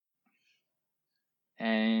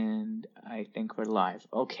And I think we're live.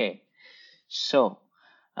 Okay. So,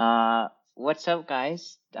 uh, what's up,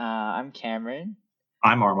 guys? I'm Cameron,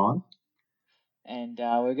 I'm Armand. and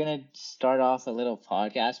we're gonna start off a little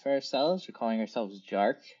podcast for ourselves. We're calling ourselves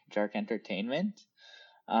Jark Entertainment.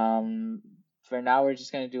 Um, for now, we're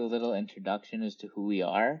just gonna do a little introduction as to who we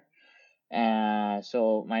are.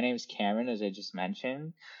 So my name is Cameron, as I just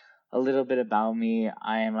mentioned. A little bit about me.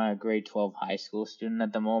 I am a grade 12 high school student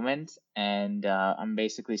at the moment, and I'm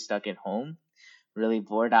basically stuck at home, really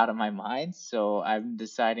bored out of my mind. So I'm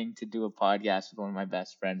deciding to do a podcast with one of my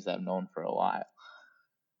best friends that I've known for a while.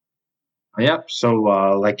 Yep. So,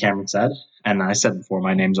 like Cameron said, and I said before,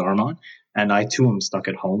 my name's Armand, and I too am stuck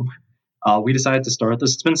at home. We decided to start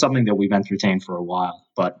this. It's been something that we've entertained for a while,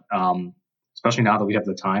 but especially now that we have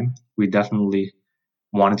the time, we definitely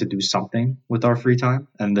wanted to do something with our free time,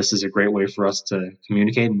 and this is a great way for us to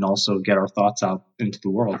communicate and also get our thoughts out into the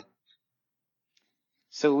world.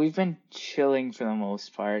 So we've been chilling for the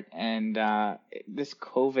most part, and this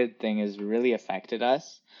COVID thing has really affected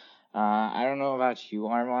us. I don't know about you,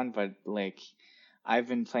 Armand, but like I've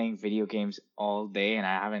been playing video games all day and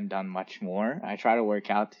I haven't done much more. I try to work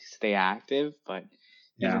out to stay active, but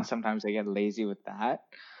even Yeah. sometimes I get lazy with that.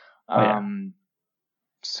 Oh yeah. Um,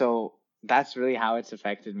 so that's really how it's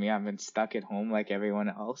affected me. I've been stuck at home like everyone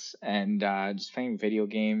else and just playing video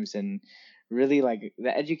games, and really like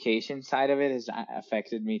the education side of it has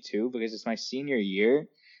affected me too, because it's my senior year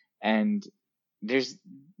and there's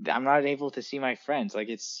I'm not able to see my friends. Like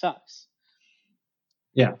it sucks.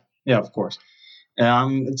 Yeah. Yeah. Of course.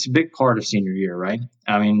 It's a big part of senior year, right?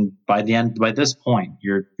 I mean, by this point,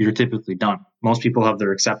 you're typically done. Most people have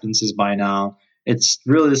their acceptances by now. It's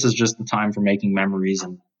really this is just the time for making memories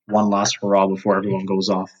and one last hurrah before everyone goes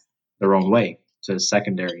off their own way to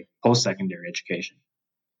post secondary education.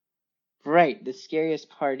 Right. The scariest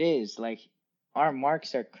part is like our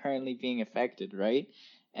marks are currently being affected, right?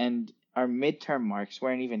 And our midterm marks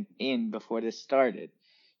weren't even in before this started.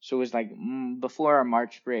 So it was like before our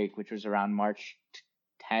March break, which was around March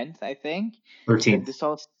 10th, I think, that 13th, this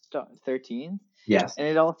all 13th, yes, and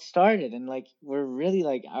it all started. And like we're really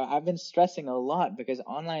like I've been stressing a lot because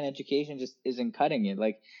online education just isn't cutting it.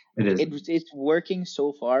 Like it is. it's working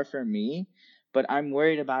so far for me, but I'm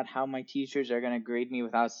worried about how my teachers are going to grade me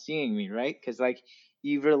without seeing me, right? Because like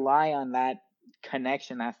you rely on that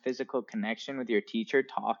connection, that physical connection with your teacher,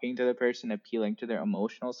 talking to the person, appealing to their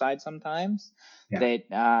emotional side sometimes, Yeah,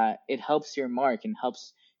 that it helps your mark and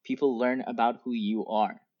helps people learn about who you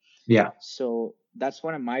are. yeah, So that's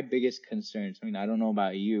one of my biggest concerns. I mean, I don't know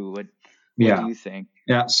about you. What do yeah. you think?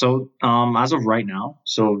 Yeah, so as of right now,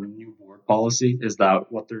 so the new board policy is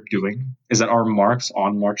that what they're doing is that our marks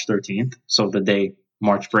on March 13th, so the day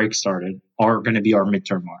March break started, are going to be our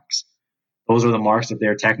midterm marks. Those are the marks that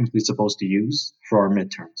they're technically supposed to use for our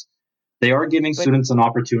midterms. They are giving But students an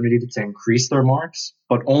opportunity to increase their marks,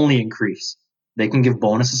 but only increase. They can give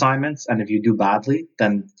bonus assignments, and if you do badly,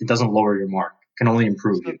 then it doesn't lower your mark. It can only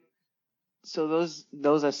improve so you. so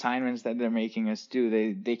those assignments that they're making us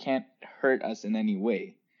do, they can't hurt us in any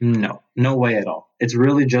way. No, no way at all. It's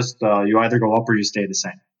really just you either go up or you stay the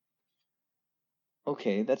same.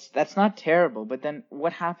 Okay, that's not terrible, but then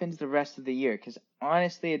what happens the rest of the year? Because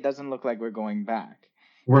honestly, it doesn't look like we're going back.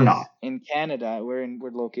 We're Because not. in Canada, we're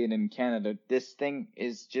located in Canada. This thing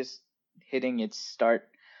is just hitting its start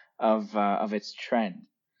of its trend.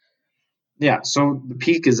 Yeah, so the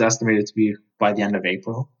peak is estimated to be by the end of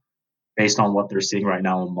April, based on what they're seeing right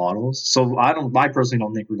now in models. So I personally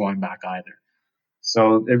don't think we're going back either.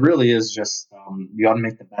 So it really is just you got to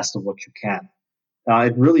make the best of what you can.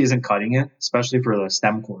 It really isn't cutting it, especially for the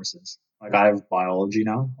STEM courses. Like I have biology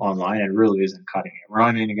now online, it really isn't cutting it. We're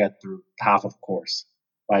not going to get through half of the course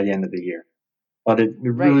by the end of the year, but it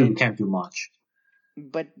Right, really we can't do much.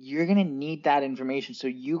 but you're gonna need that information, so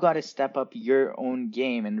you got to step up your own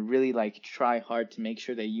game and really like try hard to make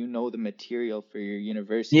sure that you know the material for your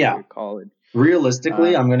university or Yeah, your college.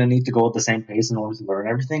 realistically, Uh, I'm going to need to go at the same pace in order to learn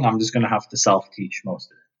everything. I'm just going to have to self teach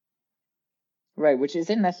most of it. right, which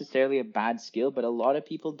isn't necessarily a bad skill, but a lot of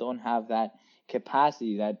people don't have that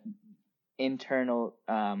capacity, that internal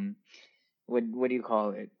what do you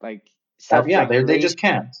call it? Like Yeah, they just self-regulation.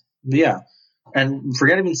 can't. Yeah, and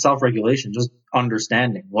forget even self regulation, just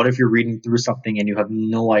understanding. What if you're reading through something and you have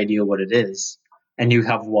no idea what it is, and you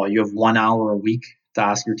have 1 hour a week to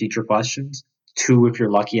ask your teacher questions. Two, if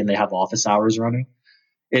you're lucky, and they have office hours running.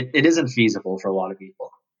 It isn't feasible for a lot of people.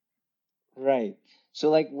 Right. So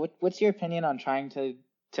like what's your opinion on trying to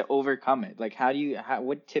overcome it? Like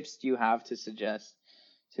what tips do you have to suggest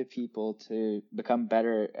to people to become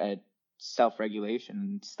better at self-regulation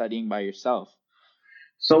and studying by yourself?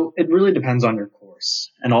 So it really depends on your course.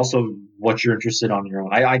 course, and also what you're interested on your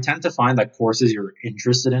own. I tend to find that courses you're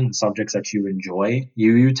interested in and subjects that you enjoy,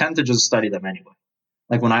 you tend to just study them anyway.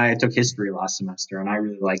 Like when I took history last semester and I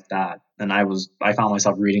really liked that, and I found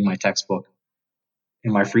myself reading my textbook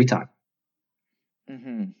in my free time.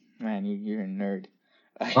 Man, you're a nerd.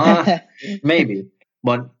 Uh, maybe,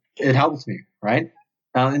 but it helped me, right?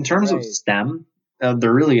 In terms of Right. STEM,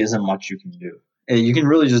 there really isn't much you can do. You can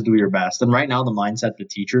really just do your best. And right now, the mindset the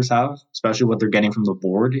teachers have, especially what they're getting from the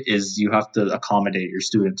board, is you have to accommodate your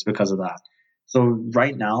students because of that. So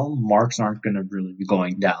right now, marks aren't going to really be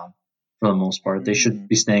going down for the most part. They should Mm.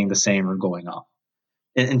 be staying the same or going up.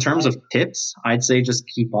 In terms of I tips, I'd say just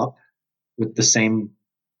keep up with the same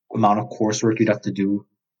amount of coursework you'd have to do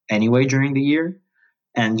anyway during the year,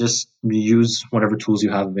 and just use whatever tools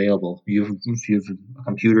you have available. If you have a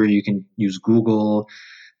computer, you can use Google,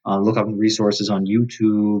 look up resources on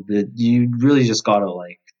YouTube. You really just gotta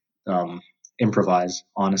um, improvise.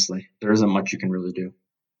 Honestly, there isn't much you can really do.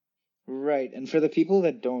 Right. And for the people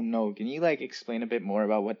that don't know, can you like explain a bit more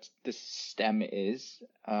about what this STEM is?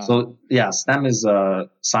 So yeah, STEM is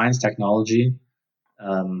science, technology,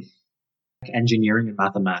 um, engineering, and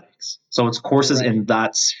mathematics. So it's courses Right. in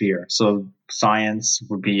that sphere. So science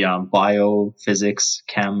would be bio, physics,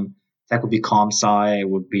 chem. Tech would be comp sci. It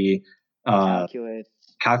would be uh, Calculus,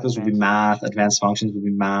 calculus would be advanced math, functions. advanced functions would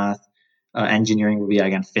be math, engineering would be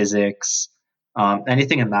again physics,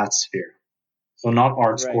 anything in that sphere. So not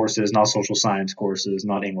arts Right. courses, not social science courses,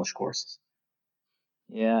 not English courses.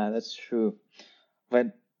 Yeah, that's true.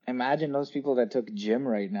 But imagine those people that took gym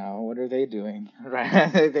right now. What are they doing?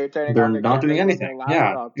 Right? They're turning They're on their not doing cameras on anything. their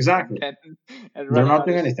Yeah, laptops and exactly. then and They're running not on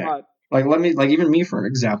doing the anything. spot. Like even me for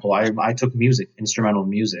example, I took music, instrumental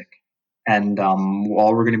music, and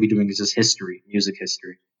all we're going to be doing is just history, music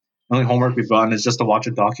history. The only homework we've done is just to watch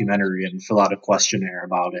a documentary and fill out a questionnaire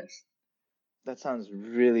about it. That sounds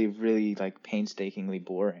really, really like painstakingly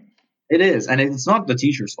boring. It is, and it's not the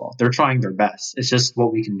teacher's fault. They're trying their best. It's just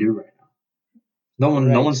what we can do right now. No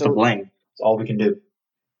Right. one's to So blame. It's all we can do.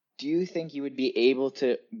 do you think you would be able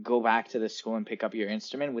to go back to the school and pick up your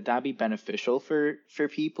instrument? Would that be beneficial for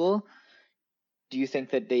people? Do you think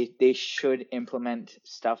that they should implement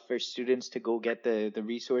stuff for students to go get the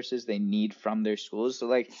resources they need from their schools? So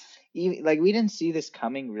like even, like we didn't see this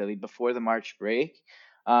coming really before the March break.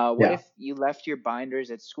 What Yeah, if you left your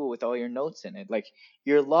binders at school with all your notes in it? Like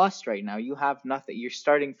you're lost right now. You have nothing. You're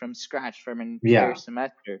starting from scratch from an entire yeah,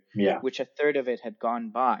 semester, yeah, which a third of it had gone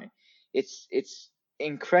by. It's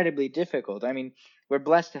incredibly difficult. I mean, we're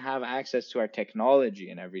blessed to have access to our technology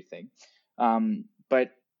and everything.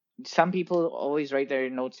 But some people always write their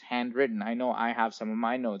notes handwritten. I know I have some of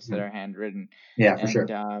my notes that Mhm. are handwritten, Yeah, for and sure.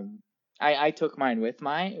 I took mine with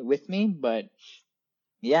me. But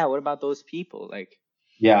yeah, what about those people? Like,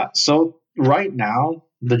 Yeah. So right now,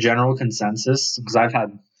 the general consensus, because I've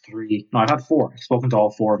had no, I've had four. I've spoken to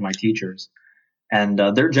all four of my teachers, and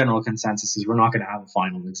their general consensus is we're not going to have a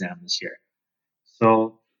final exam this year.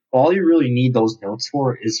 So all you really need those notes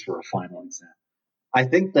for is for a final exam. I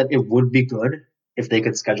think that it would be good if they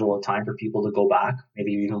could schedule a time for people to go back,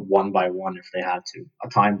 maybe even one by one if they had to, a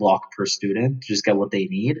time block per student to just get what they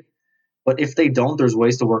need. But if they don't, there's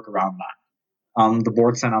ways to work around that. The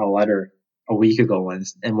board sent out a letter a week ago,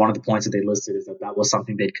 and one of the points that they listed is that that was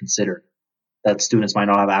something they'd consider, that students might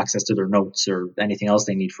not have access to their notes or anything else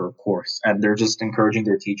they need for a course. And they're just encouraging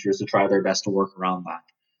their teachers to try their best to work around that.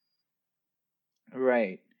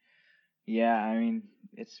 right? Yeah, I mean,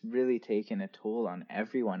 it's really taken a toll on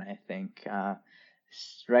everyone. I think.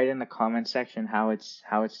 Write in the comment section how it's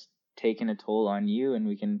taken a toll on you, and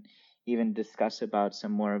we can even discuss about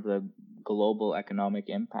some more of the global economic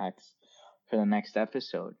impacts for the next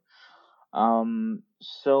episode. We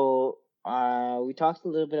talked a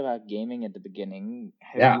little bit about gaming at the beginning.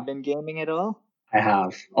 Have you Yeah, been gaming at all? I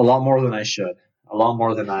have a lot more than I should, a lot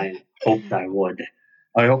more than I hoped I would.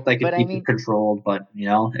 I hoped I could But I keep it mean, controlled, but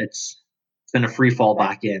it's been a free fall that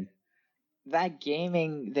back in. that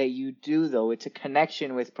gaming that you do though, it's a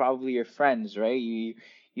connection with probably your friends, right?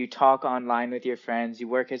 You talk online with your friends, you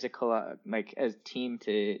work as like as a team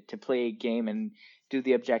to play a game and do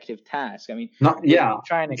the objective task. I mean, Not you're yeah,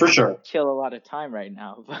 trying to for sure, kill a lot of time right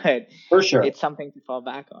now, but for sure. it's something to fall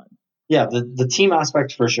back on. Yeah, the team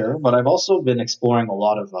aspect for sure, but I've also been exploring a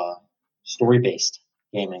lot of story based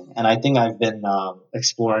gaming, and I think I've been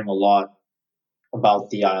exploring a lot about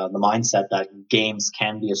the mindset that games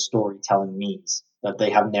can be a storytelling means, that they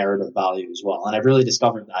have narrative value as well, and I've really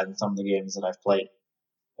discovered that in some of the games that I've played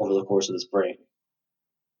over the course of this break.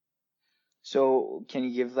 So, can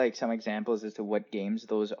you give like some examples as to what games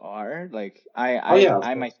those are? Like, Oh yeah, of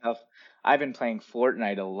I course. myself, I've been playing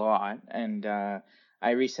Fortnite a lot, and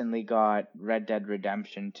I recently got Red Dead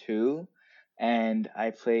Redemption 2, and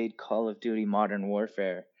I played Call of Duty Modern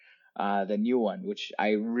Warfare, the new one, which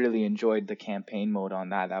I really enjoyed the campaign mode on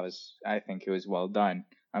that. I think it was well done.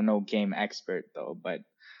 I'm no game expert though, but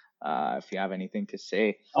if you have anything to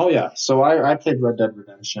say. Oh yeah, so I played Red Dead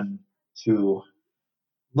Redemption 2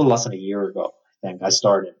 a little less than a year ago. I think I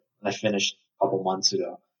started and I finished a couple months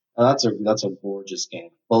ago. And that's a gorgeous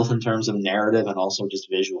game, both in terms of narrative and also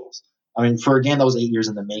just visuals. I mean, for a game that was 8 years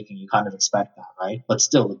in the making, you kind of expect that, right? But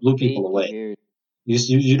still, it blew people 8 away. years.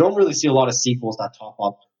 You don't really see a lot of sequels that top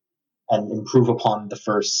up and improve upon the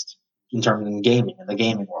first in terms of gaming in the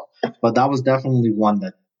gaming world. But that was definitely one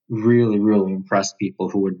that really, really impressed people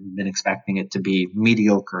who had been expecting it to be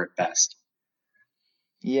mediocre at best.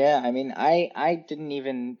 Yeah, I mean, I didn't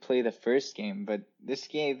even play the first game, but this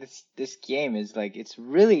game is like it's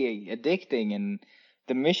really addicting, and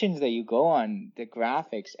the missions that you go on, the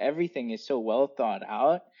graphics, everything is so well thought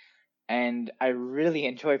out, and I really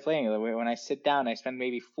enjoy playing it. When I sit down, I spend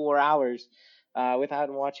maybe 4 hours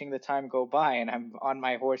without watching the time go by, and I'm on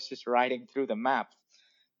my horse just riding through the map,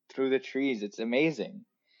 through the trees. It's amazing.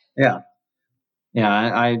 Yeah, yeah,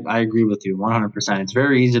 I agree with you 100%. It's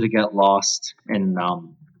very easy to get lost in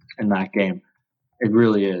that game. It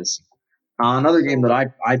really is. Another game that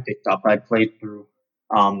So I picked up, I played through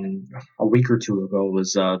a week or two ago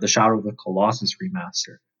was the Shadow of the Colossus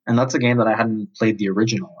remaster, and that's a game that I hadn't played the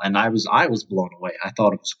original, and I was blown away. I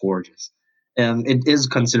thought it was gorgeous, and it is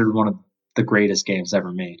considered one of the greatest games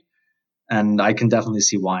ever made, and I can definitely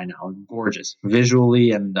see why now. Gorgeous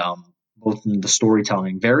visually and both in the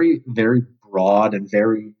storytelling, very very broad and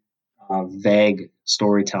very vague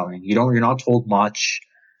storytelling. You're not told much.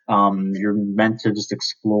 You're meant to just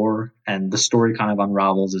explore, and the story kind of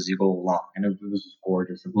unravels as you go along. And it was just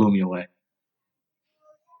gorgeous. It blew me away.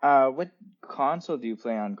 what console do you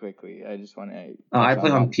play on quickly? I just want to I touch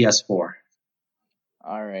play on on that. PS4.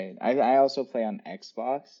 All right. I also play on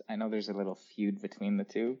Xbox. I know there's a little feud between the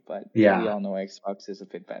two, but we Yeah, all know Xbox is a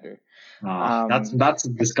bit better. that's Um, that's a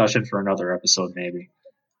discussion for another episode. Maybe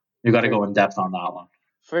you got to for go in depth on that one.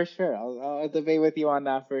 for sure. I'll debate with you on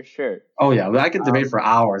that for sure. Oh yeah, I can debate for Um,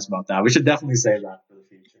 hours about that. We should definitely save that for the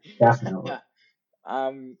future. Definitely,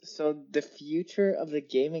 so the future of the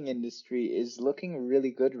gaming industry is looking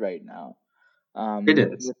really good right now. it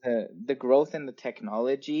is. With the growth in the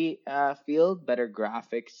technology field, better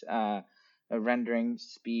graphics, rendering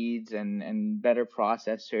speeds, and better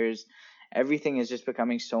processors, everything is just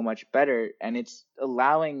becoming so much better, and it's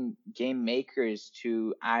allowing game makers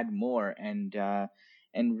to add more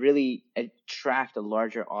and really attract a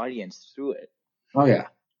larger audience through it. Oh yeah,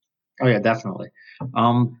 oh yeah, definitely.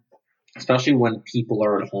 Um, Especially when people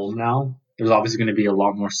are at home now. There's obviously going to be a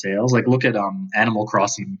lot more sales. Like look at Animal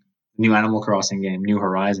Crossing, new Animal Crossing game, New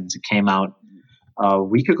Horizons. It came out a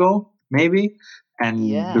week ago, maybe, and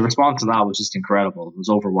the Yeah, response to that was just incredible. It was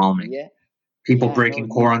overwhelming. yeah, People yeah. No, breaking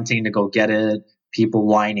quarantine to go get it. People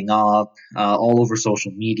lining up all over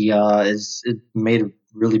social media. It made a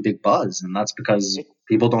really big buzz, and that's because it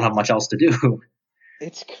people don't have much else to do.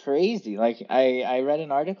 It's crazy. Like I read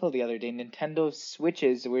an article the other day. Nintendo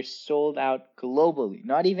Switches were sold out globally,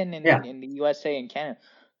 not even Yeah. in the USA and Canada.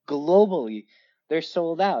 Globally, they're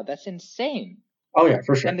sold out. That's insane. Oh yeah,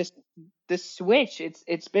 for And sure. the Switch,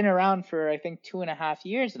 it's been around for I think 2.5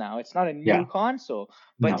 years now. It's not a new Yeah. console,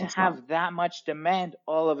 but No, to it's not. have that much demand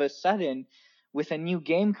all of a sudden with a new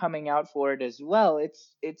game coming out for it as well,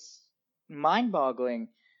 it's mind-boggling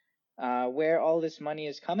where all this money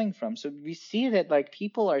is coming from. So we see that like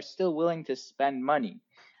people are still willing to spend money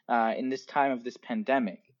in this time of this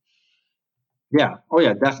pandemic. Yeah. Oh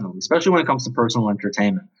yeah, definitely. Especially when it comes to personal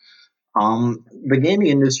entertainment. The gaming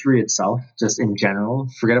industry itself, just in general,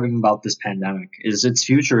 forgetting about this pandemic, is its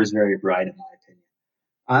future is very bright in my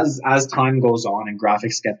opinion. As time goes on and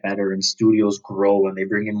graphics get better and studios grow and they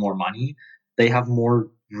bring in more money, they have more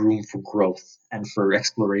room for growth and for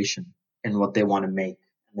exploration in what they want to make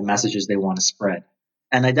and the messages they want to spread.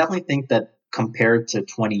 And I definitely think that compared to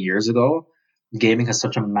 20 years ago, gaming has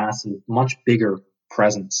such a massive, much bigger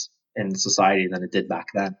presence in society than it did back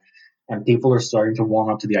then. And people are starting to warm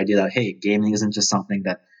up to the idea that, hey, gaming isn't just something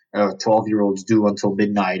that 12-year-olds do until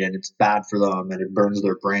midnight and it's bad for them and it burns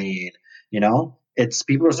their brain. It's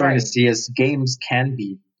people are starting to Right. see as games can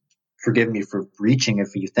be, forgive me for reaching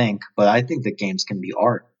if you think, but I think that games can be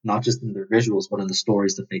art, not just in their visuals, but in the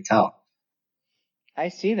stories that they tell. I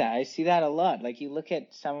see that. I see that a lot. Like you look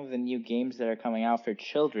at some of the new games that are coming out for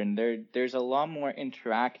children, there's a lot more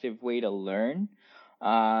interactive way to learn.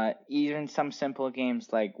 Even some simple games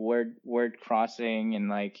like word crossing and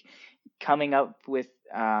like coming up with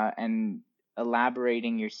and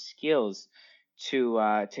elaborating your skills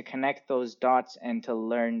to connect those dots and to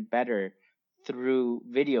learn better through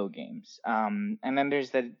video games. And then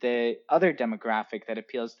there's the other demographic that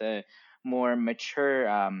appeals to more mature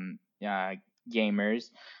gamers,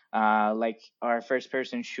 like our first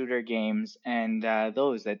person shooter games and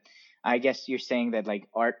those that I guess you're saying that like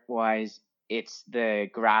art wise, it's the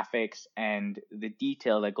graphics and the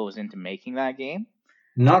detail that goes into making that game.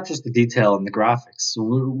 Not just the detail and the graphics.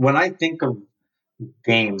 When I think of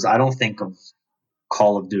games, I don't think of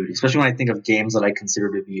Call of Duty, especially when I think of games that I consider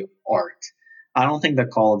to be art. I don't think that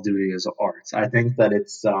Call of Duty is art. I think that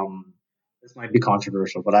it's this might be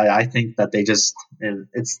controversial, but I think that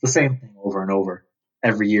it's the same thing over and over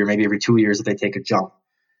every year, maybe every 2 years that they take a jump.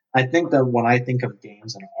 I think that when I think of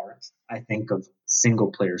games and art, I think of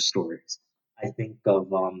single player stories. I think of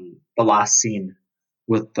the last scene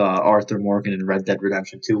with Arthur Morgan in Red Dead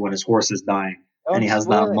Redemption 2 when his horse is dying and Don't he has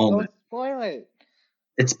that spoil it. Don't moment. spoil it.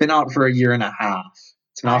 It's been out for a year and a half.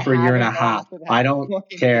 It's been I out for a year and a haven't gotten half. to I that don't point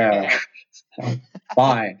care. yet.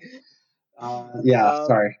 Fine. Yeah, Um,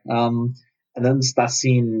 sorry. And then just that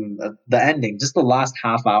scene, the ending, just the last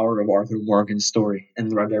half hour of Arthur Morgan's story in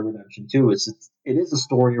Red Dead Redemption 2. It is a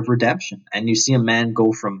story of redemption. And you see a man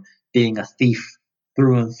go from being a thief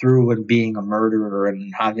through and through and being a murderer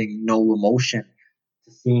and having no emotion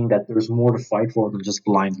to seeing that there's more to fight for than just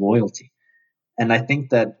blind loyalty. And I think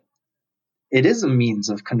that it is a means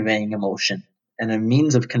of conveying emotion and a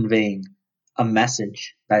means of conveying a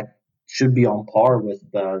message that should be on par with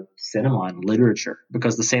cinema and literature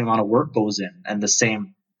because the same amount of work goes in and the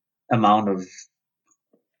same amount of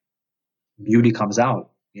beauty comes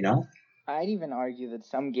out, you know? I'd even argue that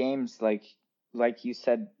some games, like you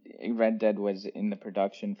said, Red Dead was in the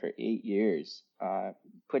production for 8 years,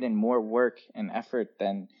 put in more work and effort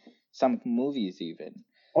than some movies even.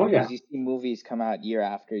 Oh, yeah. Because you see movies come out year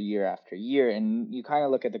after year after year, and you kind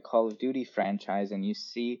of look at the Call of Duty franchise and you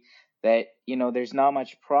see that, there's not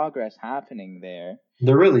much progress happening there.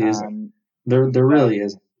 There really isn't. There really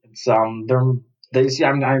isn't. It's they see.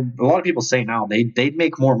 I mean, a lot of people say now they'd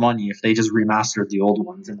make more money if they just remastered the old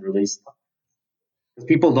ones and released them. Because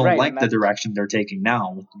people don't Right, and like the that's direction they're taking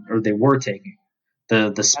now, or they were taking.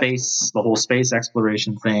 The whole space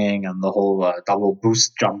exploration thing, and the whole double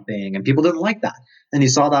boost jumping, and people didn't like that. And you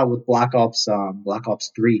saw that with Black Ops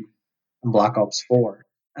 3, and Black Ops 4,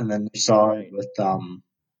 and then you saw it right. with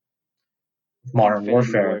Modern Infinity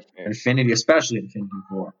Warfare, Warfare. Infinity, especially Infinity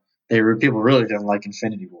War. People really didn't like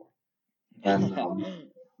Infinity War, and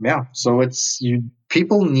yeah. So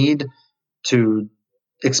people need to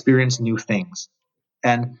experience new things,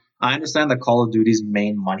 and I understand that Call of Duty's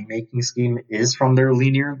main money making scheme is from their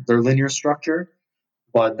linear structure,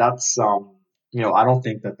 but that's I don't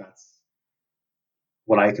think that that's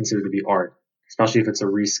what I consider to be art, especially if it's a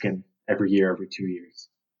reskin every year, every 2 years.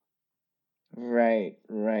 Right,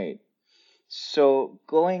 right. So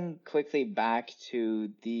going quickly back to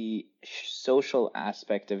the social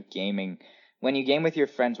aspect of gaming, when you game with your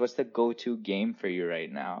friends, what's the go-to game for you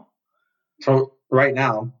right now? So right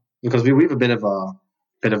now, because we have a bit of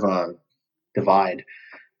a divide.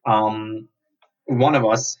 One of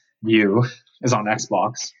us, you, is on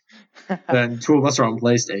Xbox, then two of us are on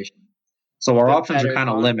PlayStation. So our The options are better kind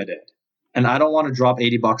of con. limited. And I don't want to drop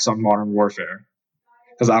 $80 on Modern Warfare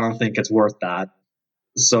because I don't think it's worth that.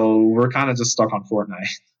 So we're kind of just stuck on Fortnite.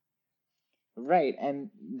 Right, and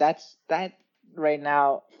that's that right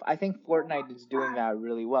now. I think Fortnite is doing that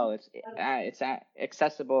really well. It's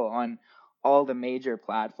accessible on all the major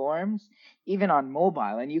platforms, even on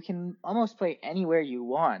mobile, and you can almost play anywhere you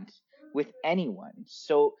want with anyone.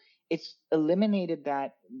 So it's eliminated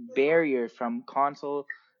that barrier from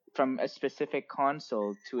a specific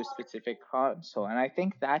console to a specific console, and I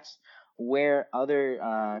think that's where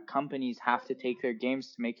other companies have to take their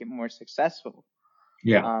games to make it more successful.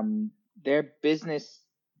 Yeah. Their business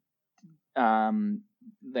um,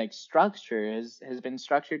 structure has been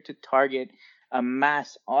structured to target a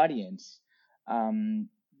mass audience, um,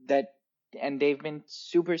 that and they've been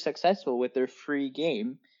super successful with their free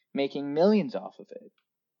game, making millions off of it.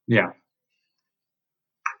 Yeah.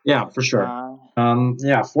 Yeah, for sure. Uh,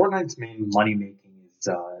 Yeah, Fortnite's main money making is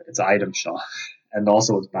its item shop and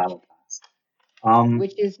also its battle pass.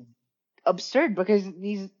 which is absurd because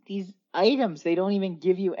these items, they don't even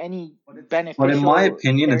give you any But in my beneficial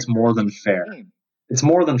opinion, it's more than characteristics in the fair. game. It's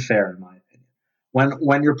more than fair in my opinion.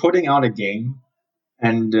 When you're putting out a game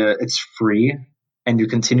and it's free and you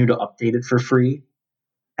continue to update it for free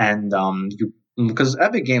and you because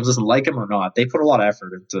Epic Games doesn't like them or not, they put a lot of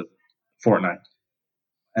effort into Fortnite,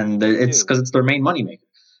 and They it's do, because it's their main moneymaker,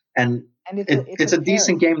 and and it's it's a a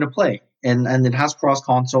decent parent. game to play. and it has cross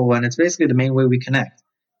console, and it's basically the main way we connect.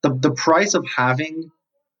 The price of having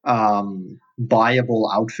buyable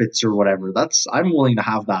outfits or whatever, that's I'm willing to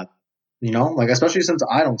have that. Like especially since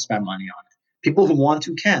I don't spend money on it. People who want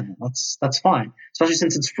to can. That's fine. Especially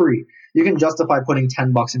since it's free. You can justify putting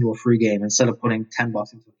 $10 into a free game instead of putting $10 into an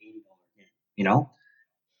 $80 game. You know,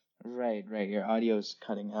 Right, right. Your audio's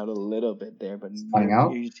cutting out a little bit there, but it's finding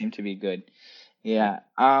out. you seem to be good. Yeah.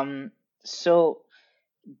 So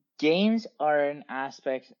games are an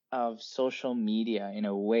aspect of social media in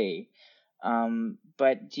a way.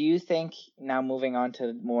 But do you think, now moving on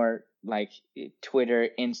to more like Twitter,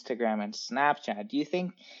 Instagram, and Snapchat, do you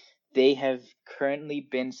think they have currently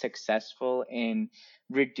been successful in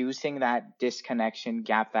reducing that disconnection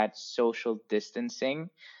gap, that social distancing,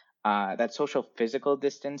 that social physical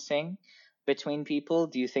distancing between people?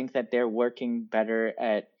 Do you think that they're working better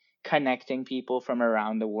at connecting people from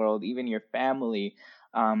around the world, even your family,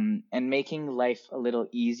 and making life a little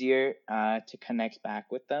easier to connect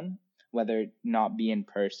back with them, whether not be in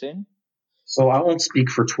person? So I won't speak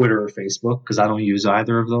for Twitter or Facebook because I don't use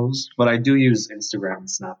either of those, but I do use Instagram and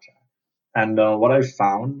Snapchat. And what I've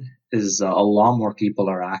found is a lot more people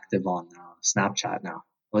are active on Snapchat now,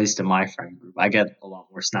 at least in my friend group. I get a lot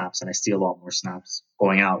more snaps and I see a lot more snaps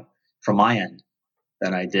going out from my end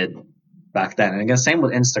than I did back then. And again, same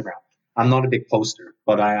with Instagram. I'm not a big poster,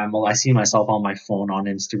 but I see myself on my phone on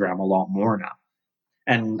Instagram a lot more now.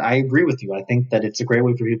 And I agree with you. I think that it's a great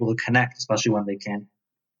way for people to connect, especially when they can't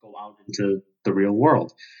go out into the real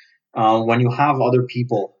world. When you have other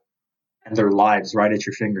people and their lives right at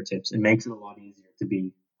your fingertips, it makes it a lot easier to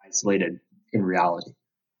be isolated in reality.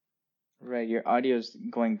 Right, your audio's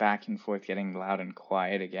going back and forth, getting loud and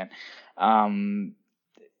quiet again. Um,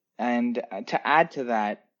 and to add to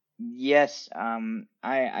that, yes,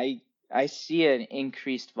 I see an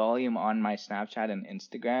increased volume on my Snapchat and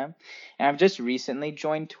Instagram, and I've just recently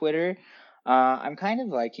joined Twitter. I'm kind of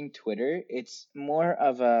liking Twitter. It's more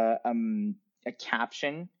of a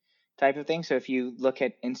caption type of thing. So if you look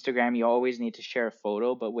at Instagram, you always need to share a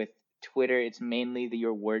photo, but with Twitter, it's mainly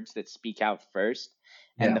your words that speak out first,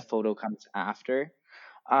 and Yeah. the photo comes after.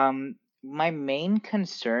 My main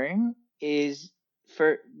concern is,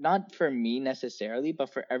 for not for me necessarily,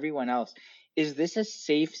 but for everyone else, is this a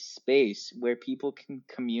safe space where people can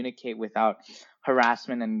communicate without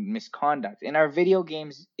harassment and misconduct? In our video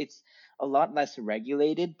games, it's a lot less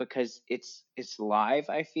regulated because it's live,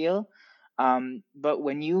 I feel. But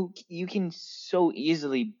when you can so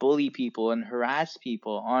easily bully people and harass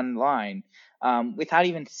people online, without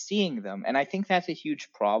even seeing them, and I think that's a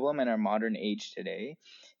huge problem in our modern age today,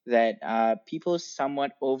 that people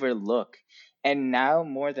somewhat overlook. And now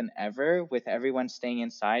more than ever, with everyone staying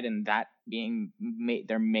inside and that being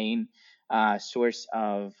their main source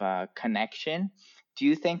of connection, do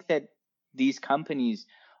you think that these companies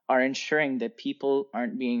are ensuring that people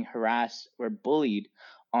aren't being harassed or bullied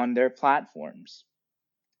on their platforms?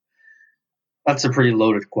 That's a pretty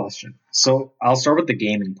loaded question. So I'll start with the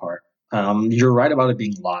gaming part. You're right about it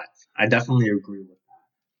being live. I definitely agree with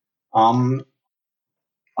that.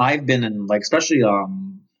 I've been in like especially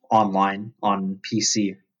online on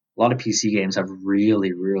PC. A lot of PC games have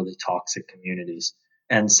really really toxic communities,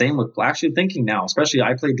 and same with actually thinking now. Especially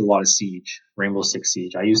I played a lot of Siege, Rainbow Six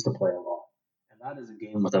Siege. I used to play a lot, and that is a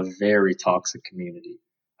game with a very toxic community.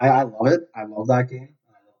 I love it. I love that game.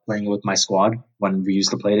 I love playing it with my squad when we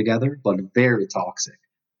used to play together, but very toxic,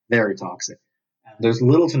 very toxic. And there's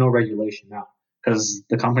little to no regulation now because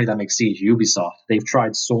the company that makes Siege, Ubisoft, they've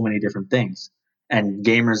tried so many different things and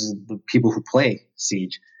gamers, the people who play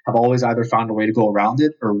Siege, have always either found a way to go around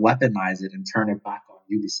it or weaponize it and turn it back on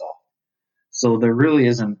Ubisoft. So there really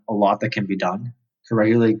isn't a lot that can be done to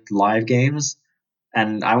regulate live games.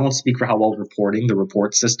 And I won't speak for how well reporting the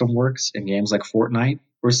report system works in games like Fortnite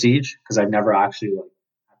or Siege because I've never actually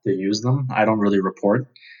had to use them. I don't really report,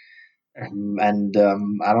 and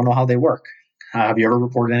I don't know how they work. Have you ever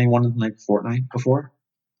reported anyone in like Fortnite before?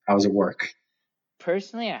 How does it work?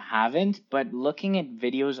 Personally, I haven't, but looking at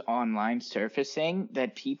videos online surfacing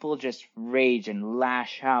that people just rage and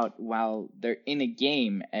lash out while they're in a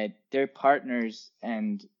game at their partners,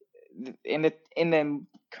 and in the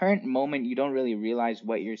current moment, you don't really realize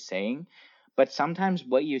what you're saying, but sometimes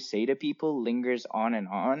what you say to people lingers on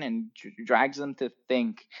and drags them to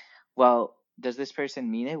think, well, does this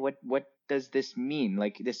person mean it? What does this mean?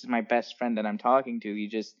 Like, this is my best friend that I'm talking to. He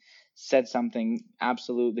just said something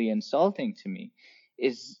absolutely insulting to me.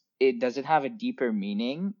 Does it have a deeper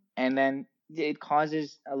meaning? And then it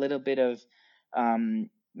causes a little bit of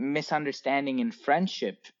misunderstanding in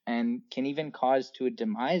friendship, and can even cause to a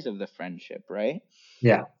demise of the friendship, right?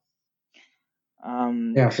 Yeah.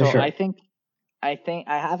 Yeah, for So sure. I think I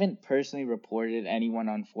haven't personally reported anyone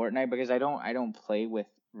on Fortnite because I don't play with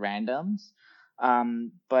randoms.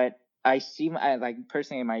 But I see like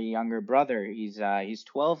personally my younger brother, he's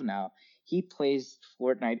 12 now. He plays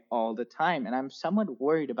Fortnite all the time, and I'm somewhat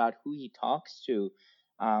worried about who he talks to,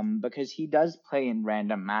 because he does play in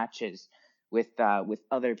random matches with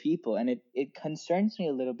other people, and it concerns me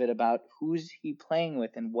a little bit about who's he playing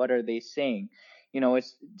with and what are they saying.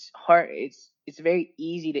 It's hard. It's very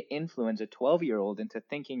easy to influence a 12-year-old into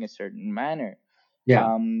thinking a certain manner.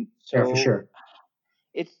 Yeah, yeah, for So sure.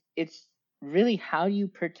 it's really how do you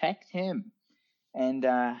protect him, and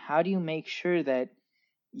how do you make sure that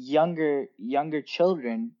younger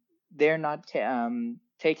children, they're not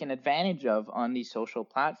taken advantage of on these social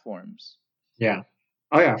platforms. Yeah.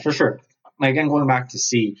 Oh yeah, for sure. Like again, going back to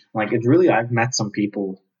Siege, like it's really I've met some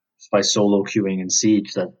people by solo queuing in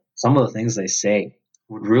Siege that some of the things they say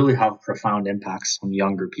would really have profound impacts on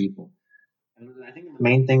younger people. And I think the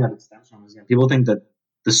main thing that it stems from is people think that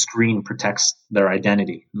the screen protects their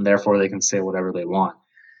identity and therefore they can say whatever they want.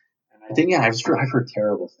 And I think I've heard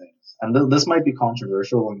terrible things, and this might be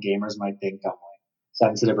controversial, and gamers might think I'm like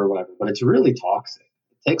sensitive or whatever, but it's really toxic.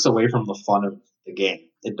 It takes away from the fun of the game.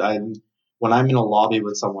 When I'm in a lobby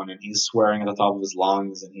with someone and he's swearing at the top of his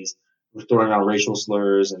lungs and he's throwing out racial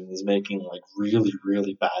slurs and he's making like really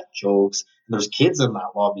really bad jokes, and there's kids in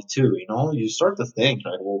that lobby too. You start to think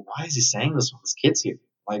like, well, why is he saying this when there's kids here?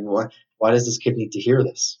 Like, why does this kid need to hear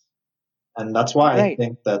this? And that's why I Right.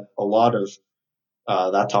 think that a lot of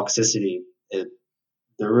that toxicity, it,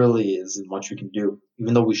 there really isn't much we can do.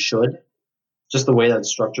 Even though we should, just the way that it's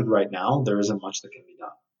structured right now, there isn't much that can be done.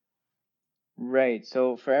 Right.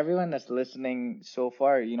 So for everyone that's listening so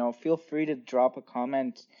far, feel free to drop a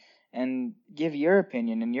comment and give your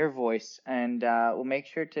opinion and your voice, and we'll make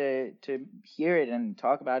sure to hear it and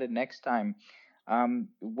talk about it next time.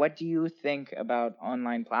 What do you think about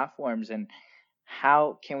online platforms, and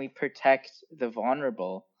how can we protect the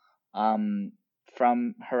vulnerable, um,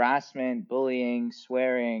 from harassment, bullying,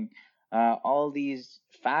 swearing, all these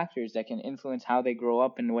factors that can influence how they grow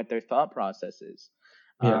up and what their thought process is?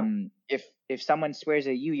 Yeah. If someone swears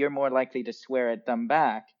at you, you're more likely to swear at them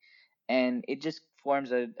back, and it just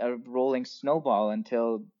forms a rolling snowball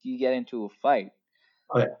until you get into a fight.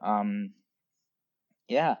 Okay. Um,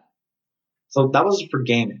 yeah, So that was for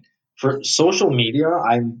gaming. For social media,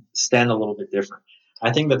 I stand a little bit different.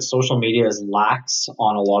 I think that social media is lax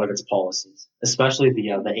on a lot of its policies, especially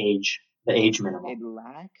the age minimum. it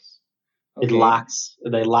lacks. It Okay, lacks.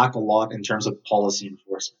 They lack a lot in terms of policy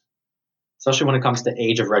enforcement, especially when it comes to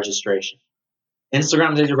age of registration.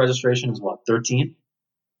 Instagram's age of registration is what, 13?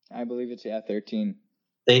 I believe it's 13.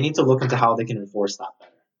 They need to look into how they can enforce that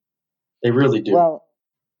better. They really do. Well,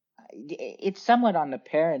 it's somewhat on the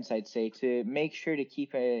parents, I'd say, to make sure to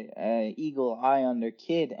keep a eagle eye on their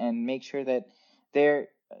kid and make sure that they're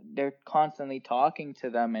they're constantly talking to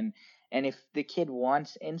them, and if the kid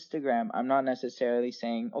wants Instagram, I'm not necessarily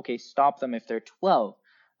saying okay, stop them if they're 12.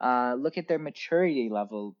 Look at their maturity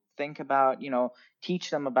level. Think about, teach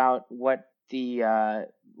them about what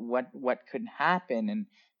could happen, and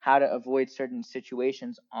how to avoid certain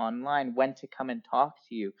situations online, when to come and talk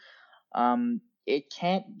to you. It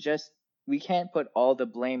can't just We can't put all the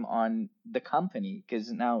blame on the company,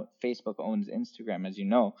 because now Facebook owns Instagram, as you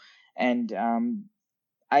know, and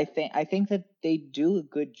I think that they do a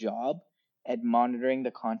good job at monitoring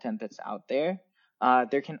the content that's out there.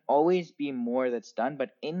 There can always be more that's done,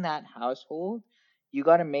 but in that household, you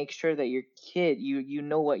got to make sure that your kid, you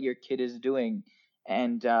know what your kid is doing,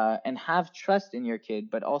 and have trust in your kid,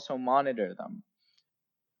 but also monitor them.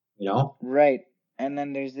 You know? Right. And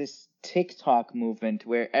then there's this TikTok movement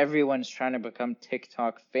where everyone's trying to become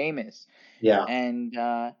TikTok famous. Yeah. And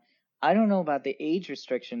I don't know about the age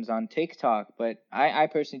restrictions on TikTok, but I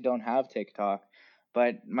personally don't have TikTok.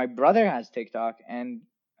 But my brother has TikTok, and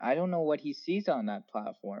I don't know what he sees on that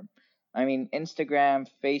platform. I mean, Instagram,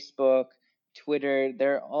 Facebook, Twitter,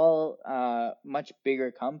 they're all much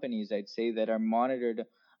bigger companies, I'd say, that are monitored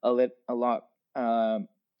a lot. A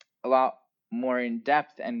lot more in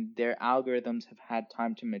depth, and their algorithms have had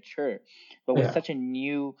time to mature. But with Yeah. such a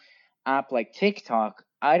new app like TikTok,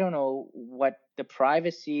 I don't know what the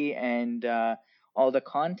privacy and all the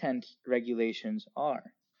content regulations are.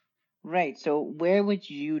 Right. So where would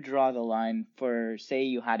you draw the line for, say,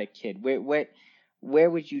 you had a kid? Where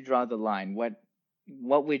would you draw the line?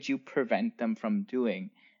 What would you prevent them from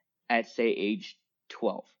doing at, say, age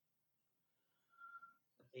 12?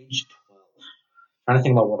 Age 12. Trying to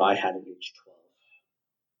think about what I had at age 12.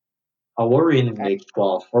 Oh, what were you in at I, age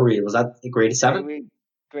 12? What were you? Was that grade I 7?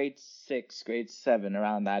 grade 6, grade 7,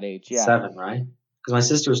 around that age. Yeah. 7, right? Because my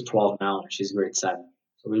sister's 12 now and she's grade 7,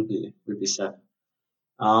 so we'd be 7.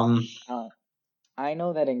 Um, Uh, I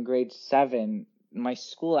know that in grade 7, my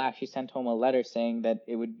school actually sent home a letter saying that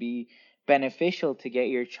it would be beneficial to get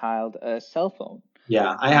your child a cell phone.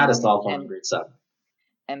 yeah, I had a cell phone in And grade 7.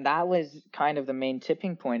 that was kind of the main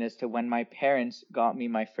tipping point as to when my parents got me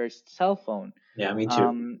my first cell phone. Yeah, me too.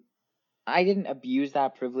 Um, I didn't abuse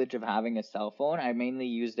that privilege of having a cell phone. I mainly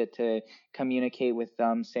used it to communicate with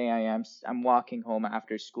them. Say I'm walking home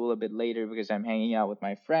after school a bit later because I'm hanging out with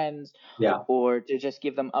my friends, Yeah, or to just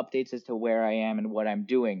give them updates as to where I am and what I'm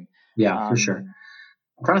doing. yeah, for sure. Um,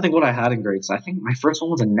 I'm trying to think what I had in grades. I think my first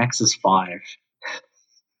one was a Nexus 5.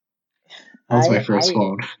 That was my I first I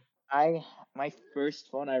phone. I my first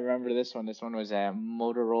phone. I remember this one. This one was a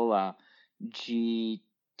Motorola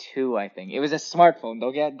G2. I think it was a smartphone.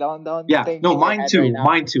 Don't Yeah, think no, in your mine head right too. now.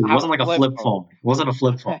 Mine too. It I have wasn't a like a flip flip phone. phone. It wasn't a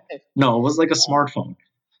flip phone. No, it was like a Uh, smartphone.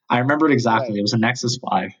 I remember it exactly. right. It was a Nexus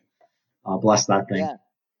 5. Bless that thing. Yeah.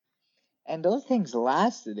 And those things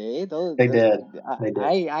lasted, eh? They did. They did.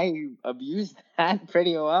 I abused that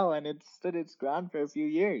pretty well, and it stood its ground for a few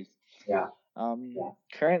years. Yeah.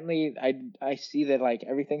 Currently, I see that like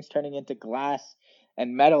everything's turning into glass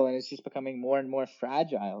and metal, and it's just becoming more and more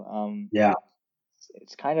fragile. Yeah.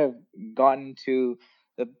 It's kind of gotten to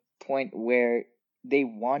the point where they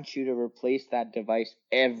want you to replace that device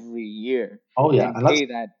every year Oh yeah. and And that's pay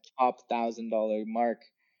that top $1,000 mark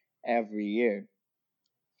every year.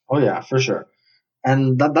 oh yeah, for sure.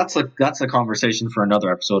 And that's a conversation for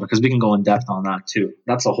another episode because we can go in depth on that too.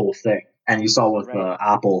 That's the whole thing. And you saw with Right.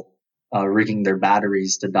 Apple rigging their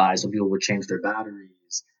batteries to die, so people would change their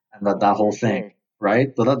batteries and that Oh, whole for thing, sure.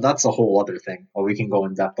 right? But that's a whole other thing. Or we can go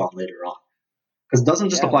in depth on later on because it doesn't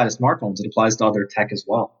just Yeah. apply to smartphones; it applies to other tech as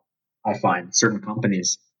well. I find certain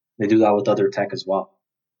companies they do that with other tech as well.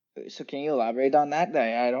 So can you elaborate on that?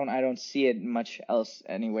 I don't see it much else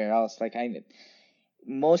anywhere else. Like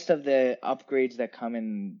most of the upgrades that come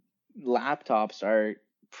in laptops are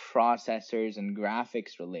processors and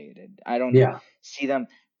graphics related. I don't Yeah, see them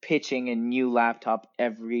pitching a new laptop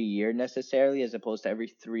every year necessarily, as opposed to every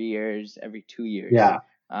 3 years, every 2 years. yeah.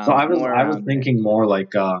 So I was More I was around there. thinking more like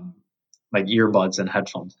earbuds and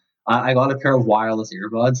headphones. I got a pair of wireless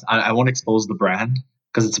earbuds. I won't expose the brand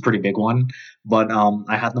because it's a pretty big one, but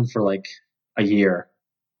I had them for like a year,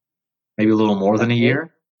 maybe a little more than a That's it?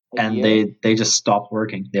 year, A and year? they just stopped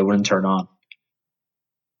working. They wouldn't turn on.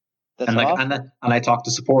 That's And like and awful. then, and I talked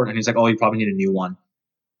to support, and he's like, "Oh, you probably need a new one."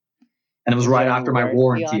 And it was Is right there any after my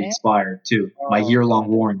warranty warranty on it? expired too, my Oh year long god,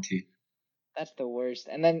 warranty. that's the worst.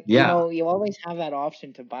 And then, Yeah, you always have that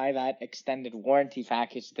option to buy that extended warranty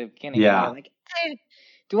package at the beginning, and you're yeah. like,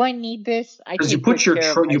 do I need this? I Because you take put good your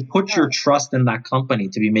care of my you put your stuff. trust in that company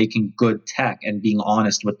to be making good tech and being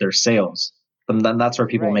honest with their sales. And then that's where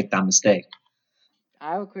people Right. make that mistake.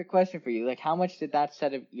 I have a quick question for you. Like, how much did that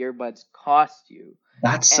set of earbuds cost you?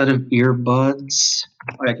 That set of And earbuds.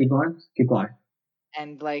 Oh yeah, keep going. Keep going.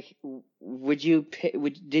 like, would you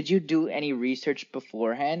did you do any research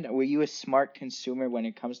beforehand? Were you a smart consumer when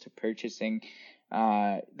it comes to purchasing,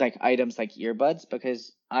 like items like earbuds?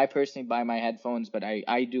 Because I personally buy my headphones, but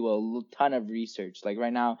I do a ton of research. Like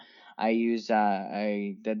right now, I use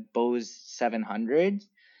the Bose 700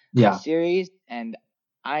 Yeah, series, and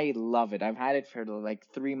I love it. I've had it for like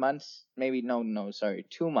 3 months, maybe no, sorry,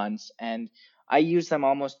 2 months, and I use them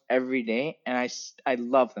almost every day, and I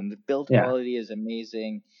love them. The build yeah, quality is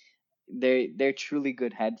amazing. They're truly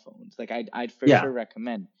good headphones. Like I'd for yeah. sure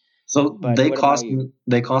recommend. So But what about you?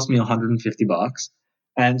 they cost me $150.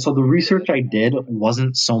 And so the research Okay. I did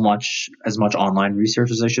wasn't so much as much online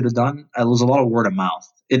research as I should have done. It was a lot of word of mouth.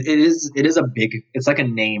 It is a big it's like a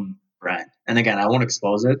name brand. And again, I won't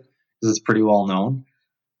expose it because it's pretty well known.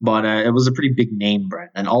 But it was a pretty big name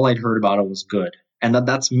brand, and all I'd heard about it was good. And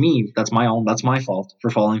that's me. That's my fault for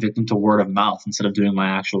falling victim to word of mouth instead of doing my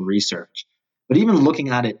actual research. But even looking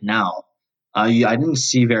at it now, I didn't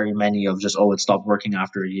see very many of just it stopped working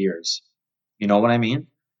after years. You know what I mean?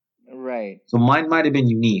 Right, So mine might have been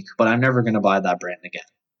unique, but I'm never gonna buy that brand again.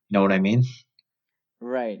 You know what I mean?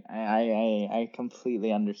 right. I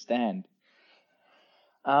completely understand.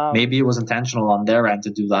 Um, Maybe it was intentional on their end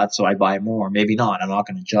to do that, so I buy more. Maybe not. I'm not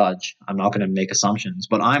gonna judge. I'm not gonna make assumptions.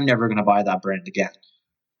 But I'm never gonna buy that brand again.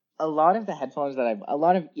 a lot of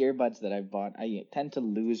earbuds that I've bought, I tend to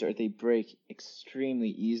lose or they break extremely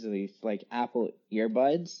easily. It's like Apple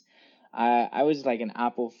earbuds. I was like an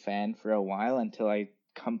Apple fan for a while until I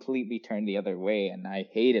completely turned the other way, and I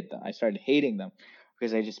hated them. I started hating them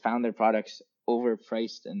because I just found their products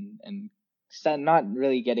overpriced and not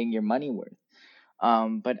really getting your money worth.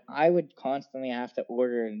 But I would constantly have to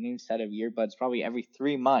order a new set of earbuds probably every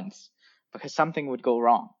 3 months because something would go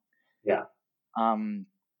wrong. Yeah. Um,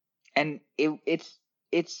 and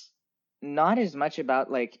it's not as much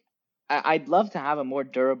about like I'd love to have a more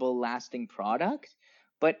durable, lasting product,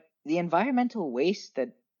 but the environmental waste that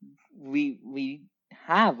we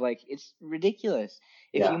have, like, it's ridiculous.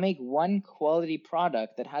 If you Yeah. make one quality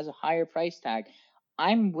product that has a higher price tag,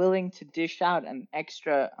 I'm willing to dish out an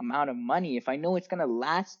extra amount of money if I know it's gonna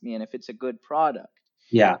last me and if it's a good product.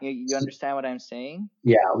 Yeah. You understand what I'm saying?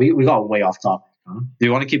 Yeah. We got way off topic. Huh? Do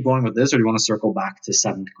you want to keep going with this, or do you want to circle back to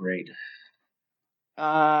seventh grade?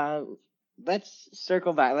 Uh, let's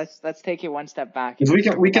circle back. Let's take it one step back Because and we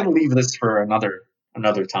circle can back. leave this for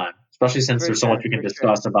another time, especially since For there's so much sure, we can for sure.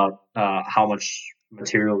 discuss about how much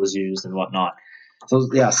material was used and whatnot. So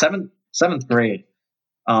yeah, seventh grade.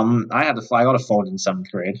 I got a phone in seventh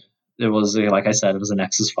grade. It was like I said, it was a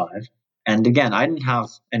Nexus 5, and again, I didn't have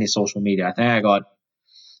any social media. I think I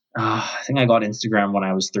got Instagram when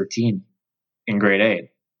I was 13 in grade 8.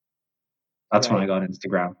 That's when I Right. got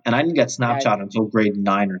Instagram, and I didn't get Yeah. Snapchat until grade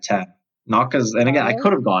 9 or 10. Not because, and again, I I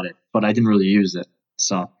could have got it, but I didn't really use it.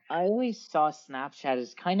 So I always saw Snapchat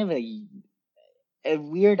as kind of a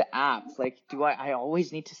weird app. Like, do I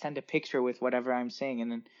always need to send a picture with whatever I'm saying,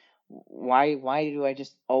 and then why do I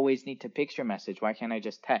just always need to picture message? Why can't I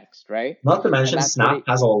just text, right? not to And mention, that's what Snap it.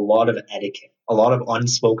 has a lot of etiquette, a lot of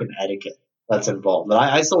unspoken etiquette that's involved. But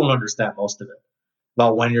I still don't understand most of it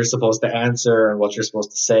about when you're supposed to answer and what you're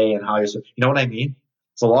supposed to say and how you know what I mean?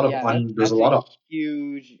 It's a lot of Yeah, there's a that's a lot of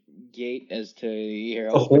huge gate as to your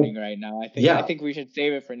the opening whole right now. I yeah. think we should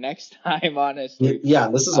save it for next time, honestly. Yeah,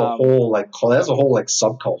 this is a Um, whole there's a whole like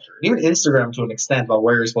subculture, even Instagram to an extent, about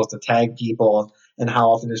where you're supposed to tag people and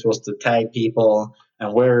how often you're supposed to tag people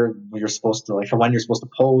and where you're supposed to when you're supposed to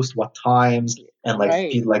post, what times, and like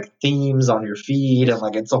right. like themes on your feed, and This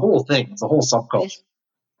like it's a whole thing. It's a whole subculture.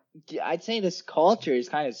 this I'd say this culture is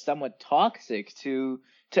kind of somewhat toxic to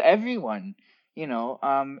everyone.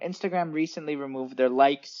 Instagram recently removed their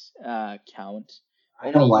likes count. I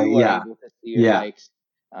Only don't like you are yeah able to see your yeah likes.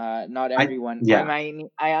 Not I everyone. I yeah mean,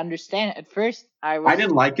 I understand. At first, I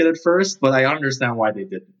didn't like it at first, but I understand why they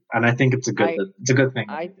did it, and I think I it's a good thing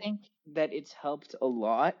that I they did. think that it's helped a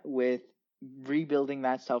lot with rebuilding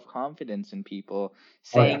that self confidence in people,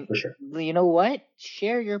 Oh yeah, saying, for sure. "Well, you know what?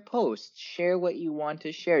 Share your post, share what you want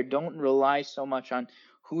to share. Don't rely so much on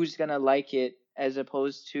who's going to like it as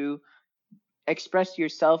opposed to express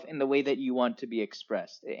yourself in the way that you want to be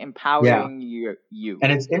expressed, Yeah. empowering you."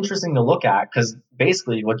 And it's interesting to look at because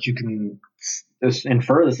basically what you can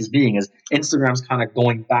infer this as being is Instagram's kind of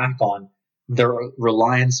going back on their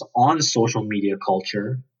reliance on social media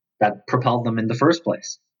culture that propelled them in the first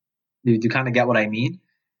place. Do you kind of get what I mean?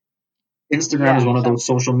 Instagram is Yeah, one of those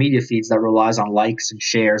social media feeds that relies on likes and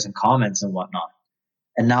shares and comments and whatnot.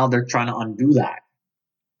 And now they're trying to undo that.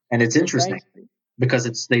 And it's interesting precisely.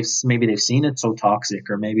 because they've seen it so toxic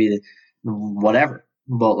or maybe whatever.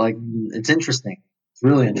 But like it's interesting. It's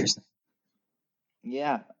really interesting.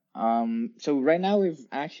 Yeah. So right now we've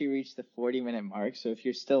actually reached the 40-minute mark. So if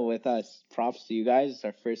you're still with us, props to you guys. It's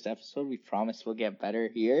our first episode. We promise we'll get better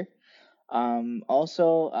here.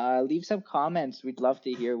 Also, leave some comments. We'd love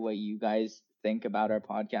to hear what you guys think about our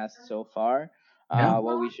podcast so far. Yeah.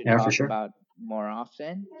 What we should Yeah, for talk sure. about more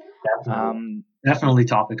often. Definitely. Um, Definitely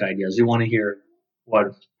topic ideas. We want to hear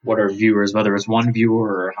what our viewers, whether it's one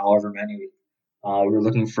viewer or however many, we're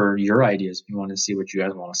looking for your ideas. We want to see what you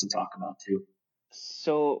guys want us to talk about too.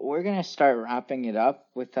 so we're gonna start wrapping it up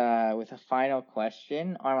with a final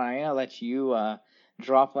question. Arman, I'm gonna let you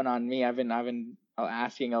drop one on me. I've been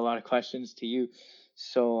asking a lot of questions to you.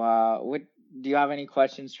 So what do you have any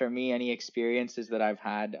questions for me? Any experiences that I've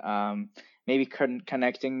had? Maybe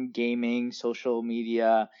connecting gaming, social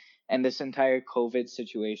media, and this entire COVID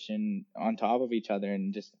situation on top of each other,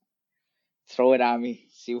 and just throw it at me.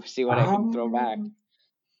 See what I can throw back. Do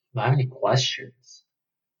I have any questions?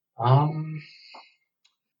 Um,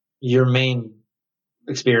 your main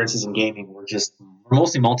experiences in gaming were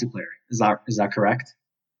mostly multiplayer. Is that correct?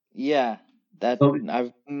 Yeah, that So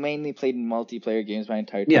I've mainly played multiplayer games my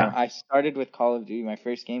entire time. yeah, I started with Call of Duty. My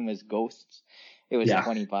first game was Ghosts. It was yeah,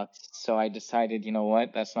 $20, so I decided, you know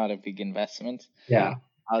what, that's not a big investment. yeah.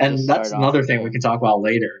 I'll And just that's start off another thing we there. can talk about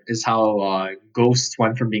later is how Ghosts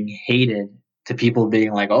went from being hated to people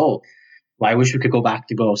being like, "Oh, well, I wish we could go back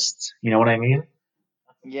to Ghosts." You know what I mean?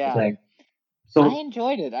 Yeah, Like, I so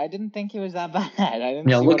enjoyed it. I didn't think it was that bad. I didn't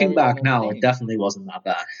yeah, see what looking everyone back was now, it saying. definitely wasn't that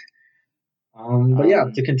bad. But yeah,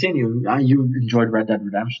 to Um, continue, you enjoyed Red Dead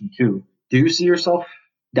Redemption too. Do you see yourself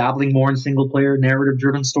dabbling more in single player narrative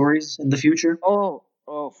driven stories in the future? oh,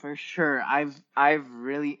 For sure. I've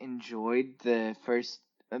really enjoyed the first,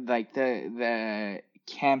 like the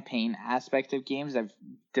campaign aspect of games. I've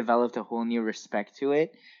developed a whole new respect to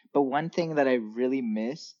it. But one thing that I really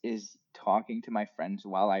miss is talking to my friends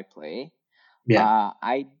while I play. Yeah.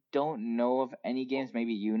 I don't know of any games,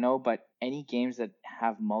 maybe you know, but any games that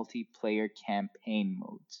have multiplayer campaign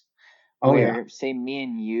modes Oh yeah. where, say, me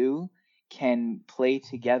and you can play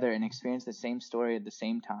together and experience the same story at the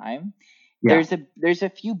same time. Yeah. There's a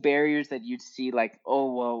few barriers that you'd see, like,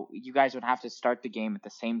 oh well, you guys would have to start the game at the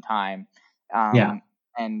same time, Yeah.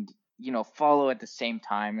 and follow at the same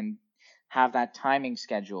time and have that timing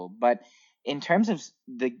schedule. But in terms of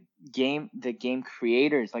the game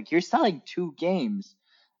creators, like, you're selling two games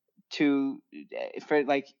to for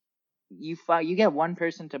like you get one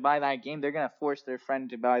person to buy that game, they're gonna force their friend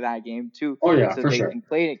to buy that game too, Oh yeah, so for they sure. can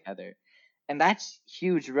play together. And that's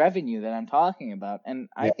huge revenue that I'm talking about. And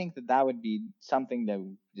I Yeah. think that would be something that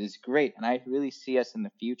is great. And I really see us in the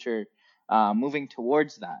future moving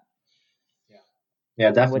towards that. Yeah,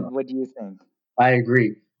 What definitely. What do you think? I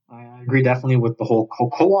agree. I agree definitely with the whole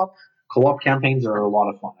co-op. Co-op campaigns are a lot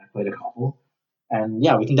of fun. I played a couple, and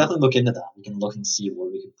yeah, we can definitely look into that. We can look and see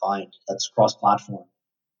what we can find that's cross-platform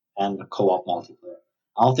and co-op multiplayer.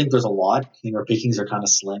 I don't think there's a lot. I think our pickings are kind of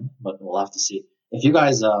slim, but we'll have to see. If you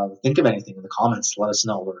guys think of anything in the comments, let us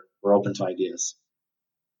know. We're open to ideas.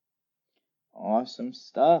 Awesome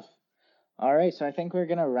stuff. All right, so I think we're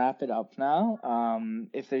gonna wrap it up now.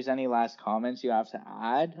 If there's any last comments you have to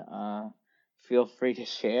add, feel free to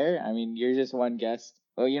share. I mean, you're just one guest.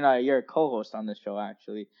 Well, you're a co-host on the show,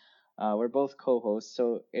 actually. We're both co-hosts,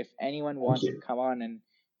 so if anyone Thank wants to you. come on and I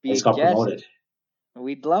be a just got guest, promoted.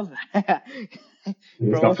 we'd love that. I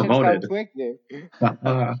just got Promotions come promoted. quick, dude.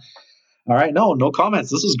 All right, no comments.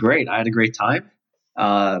 This was great. I had a great time.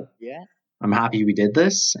 Uh, Yeah, I'm happy we did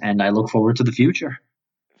this, and I look forward to the future.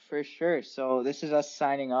 for sure. So this is us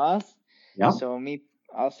signing off. Yeah. So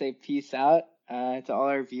I'll say peace out to all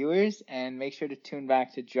our viewers, and make sure to tune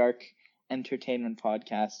back to Jark Entertainment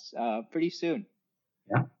Podcasts pretty soon.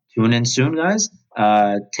 Yeah. Tune in soon, guys.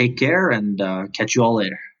 Take care and catch you all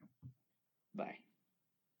later.